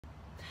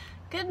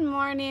Good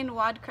morning,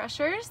 WOD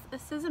Crushers.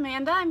 This is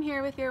Amanda. I'm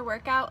here with your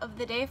workout of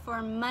the day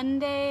for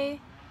Monday.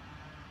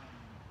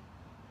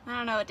 I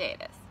don't know what day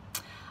it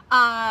is.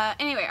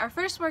 Anyway, our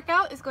first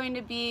workout is going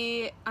to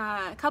be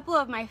a couple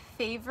of my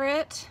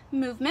favorite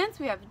movements.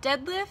 We have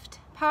deadlift,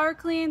 power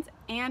cleans,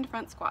 and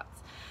front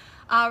squats.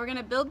 We're going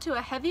to build to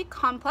a heavy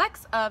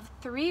complex of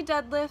 3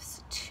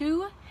 deadlifts,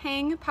 2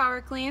 hang power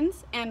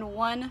cleans, and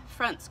 1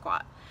 front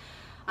squat.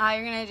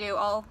 You're going to do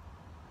all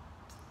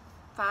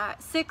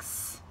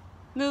 6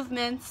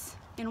 movements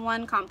in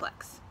 1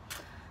 complex.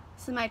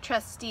 This is my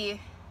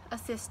trusty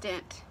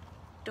assistant,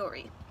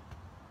 Dory.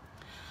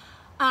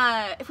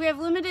 If we have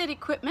limited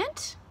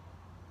equipment,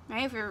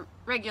 right, if you're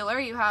regular,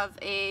 you have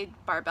a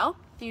barbell.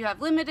 If you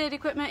have limited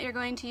equipment, you're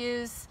going to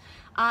use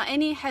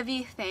any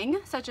heavy thing,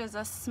 such as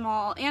a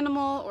small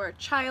animal or a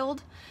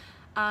child,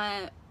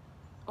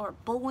 or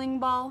bowling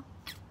ball,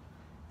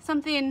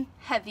 something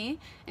heavy,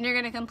 and you're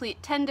going to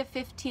complete 10 to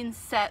 15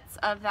 sets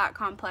of that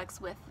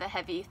complex with the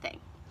heavy thing.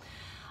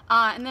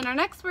 And then our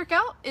next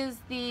workout is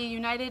the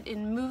United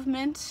in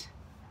Movement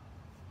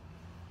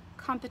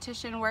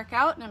competition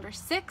workout, number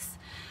 6,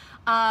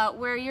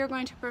 where you're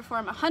going to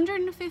perform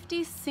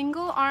 150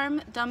 single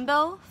arm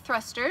dumbbell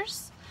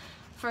thrusters.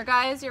 For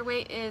guys, your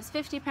weight is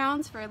 50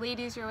 pounds. For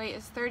ladies, your weight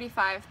is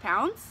 35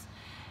 pounds.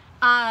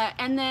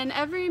 And then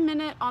every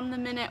minute on the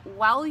minute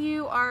while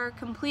you are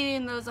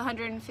completing those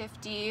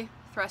 150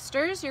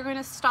 thrusters, you're going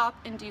to stop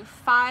and do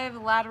 5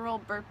 lateral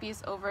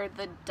burpees over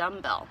the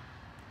dumbbell.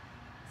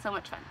 So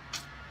much fun.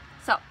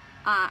 So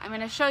I'm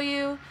going to show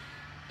you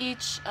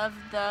each of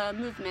the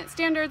movement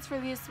standards for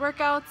these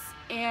workouts,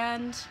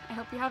 and I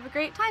hope you have a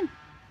great time.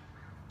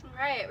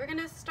 Alright, we're going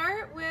to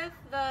start with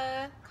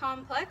the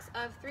complex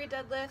of 3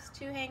 deadlifts,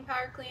 2 hang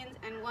power cleans,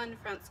 and 1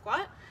 front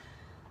squat.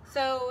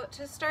 So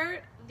to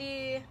start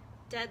the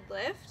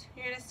deadlift,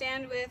 you're going to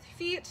stand with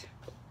feet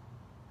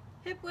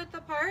hip width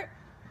apart,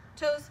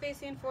 toes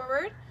facing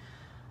forward,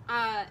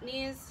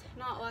 knees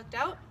not locked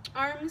out,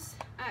 arms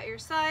at your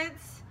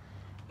sides.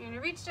 You're going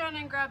to reach down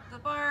and grab the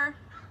bar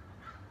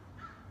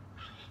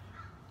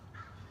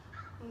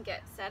and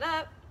get set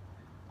up.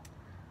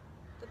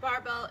 The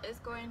barbell is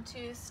going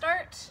to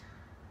start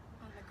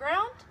on the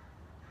ground,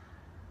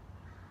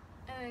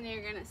 and then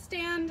you're going to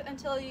stand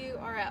until you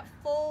are at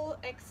full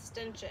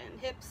extension,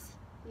 hips,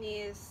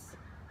 knees,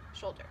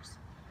 shoulders.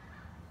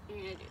 You're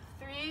going to do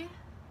 3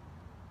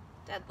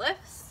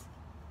 deadlifts,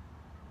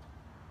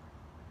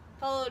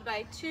 followed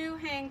by 2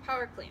 hang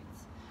power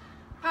cleans.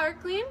 Power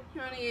clean,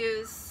 you want to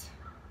use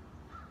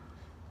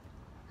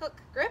hook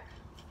grip.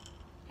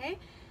 Okay,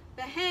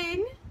 the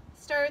hang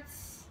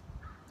starts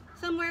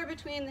somewhere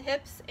between the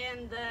hips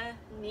and the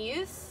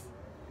knees.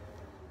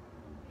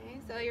 Okay,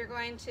 so you're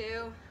going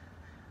to,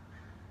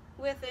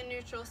 with a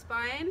neutral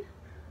spine,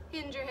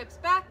 hinge your hips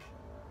back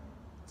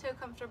to a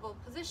comfortable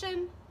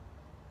position,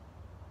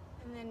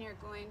 and then you're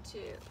going to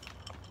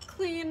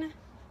clean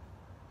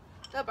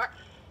the bar.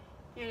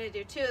 You're going to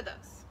do 2 of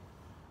those.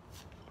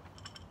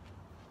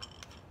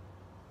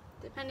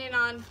 Depending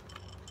on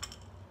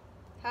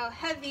how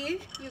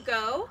heavy you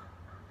go,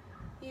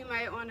 you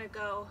might want to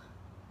go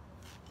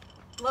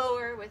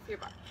lower with your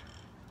bar.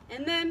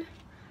 And then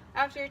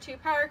after your 2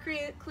 power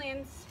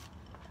cleans,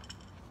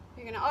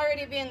 you're going to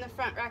already be in the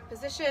front rack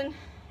position.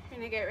 You're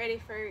going to get ready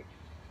for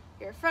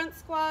your front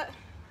squat,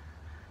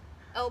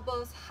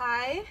 elbows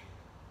high,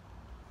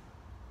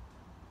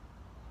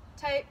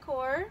 tight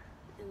core,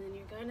 and then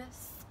you're going to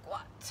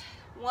squat.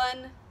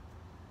 1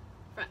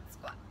 front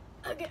squat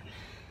again.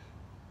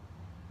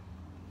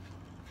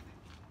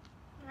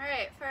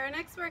 Alright, for our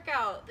next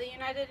workout, the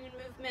United in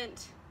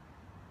Movement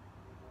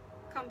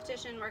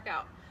competition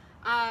workout.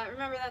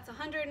 Remember, that's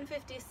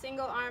 150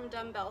 single arm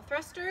dumbbell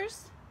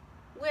thrusters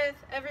with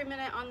every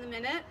minute on the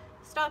minute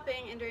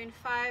stopping and doing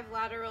 5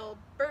 lateral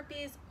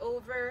burpees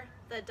over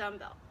the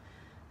dumbbell.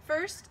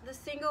 First, the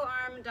single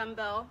arm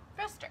dumbbell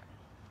thruster.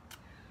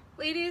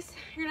 Ladies,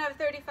 you're going to have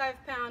a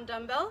 35-pound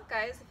dumbbell,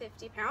 guys a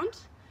 50-pound.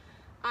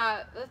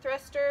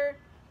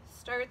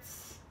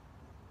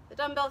 The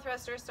dumbbell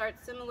thruster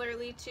starts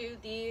similarly to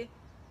the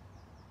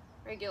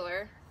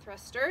regular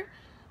thruster.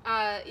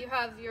 You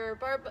have your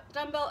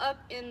dumbbell up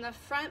in the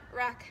front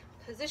rack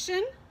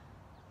position.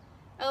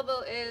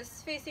 Elbow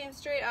is facing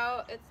straight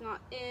out. It's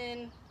not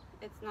in,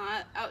 it's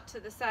not out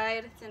to the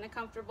side. It's in a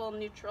comfortable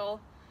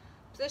neutral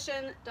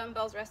position.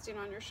 Dumbbells resting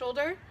on your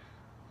shoulder.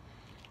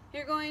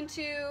 You're going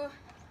to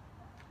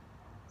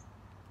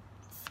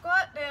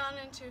squat down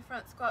into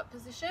front squat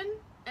position,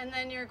 and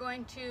then you're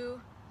going to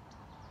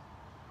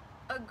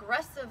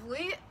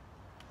aggressively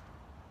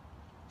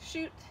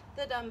shoot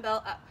the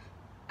dumbbell up.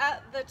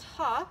 At the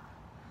top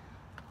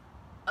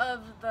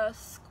of the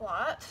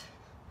squat,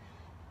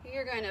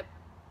 you're going to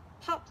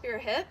pop your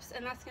hips,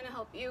 and that's going to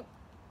help you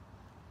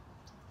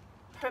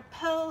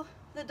propel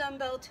the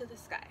dumbbell to the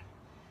sky.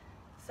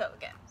 So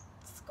again,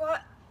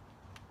 squat,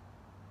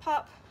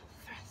 pop,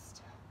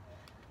 thrust.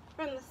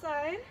 From the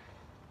side,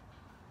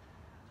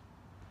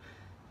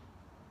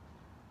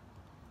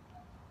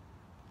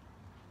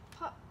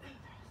 pop and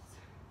thrust.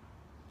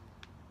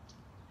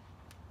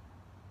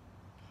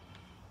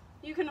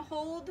 You can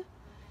hold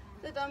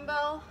the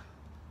dumbbell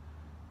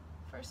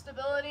for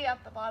stability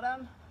at the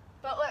bottom,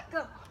 but let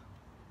go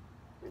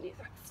when you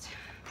thrust.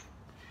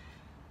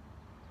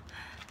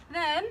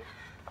 Then,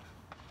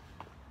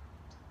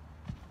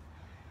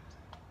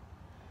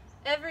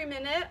 every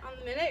minute, on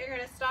the minute, you're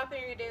going to stop and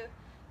you're going to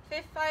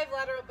do 5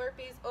 lateral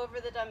burpees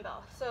over the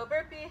dumbbell. So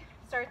burpee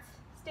starts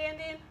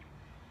standing,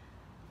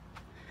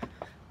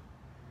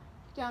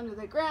 down to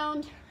the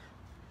ground,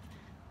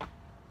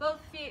 both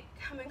feet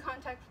come in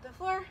contact with the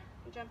floor,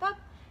 you jump up,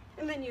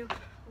 and then you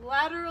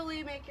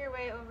laterally make your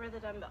way over the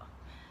dumbbell.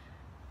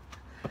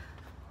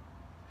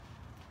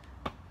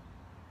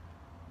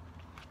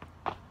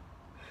 Okay.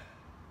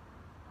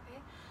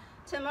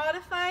 To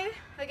modify,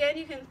 again,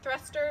 you can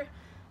thruster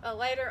a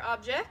lighter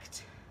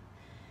object.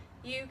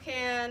 You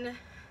can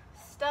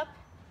step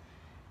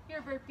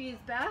your burpees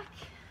back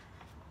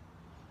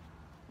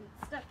and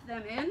step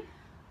them in.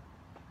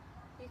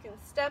 You can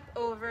step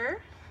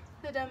over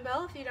the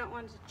dumbbell if you don't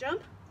want to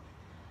jump.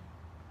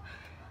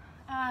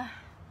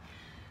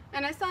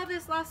 And I saw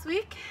this last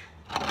week,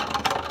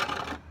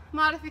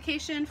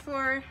 modification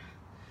for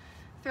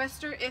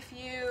thruster if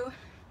you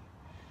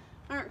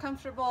aren't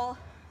comfortable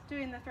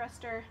doing the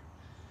thruster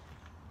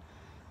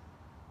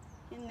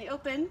in the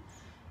open,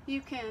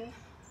 you can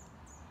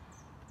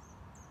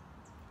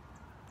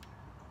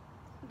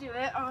do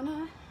it on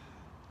a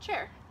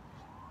chair.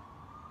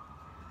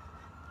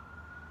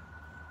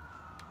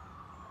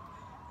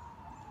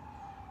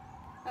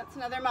 That's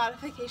another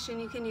modification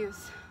you can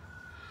use.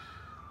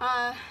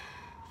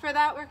 For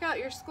that workout,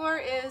 your score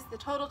is the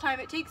total time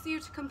it takes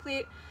you to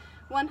complete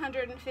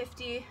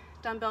 150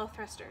 dumbbell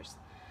thrusters.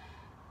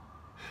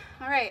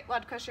 All right,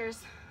 WOD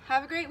crushers,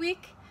 have a great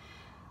week.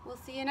 We'll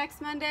see you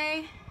next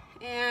Monday,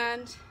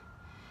 and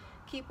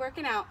keep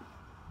working out.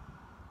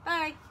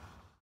 Bye.